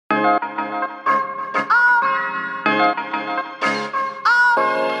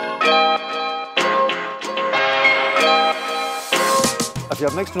If you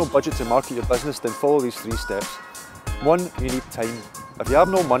have next to no budget to market your business, then follow these 3 steps. 1. You need time. If you have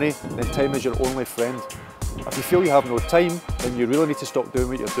no money, then time is your only friend. If you feel you have no time, then you really need to stop doing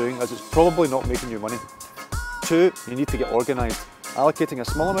what you're doing, as it's probably not making you money. 2. You need to get organised. Allocating a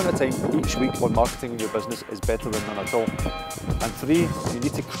small amount of time each week on marketing your business is better than none at all. And 3. You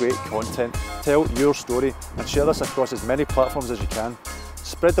need to create content. Tell your story and share this across as many platforms as you can.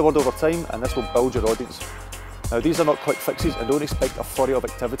 Spread the word over time and this will build your audience. Now, these are not quick fixes and don't expect a flurry of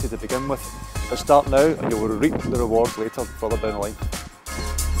activity to begin with, but start now and you will reap the rewards later further down the line.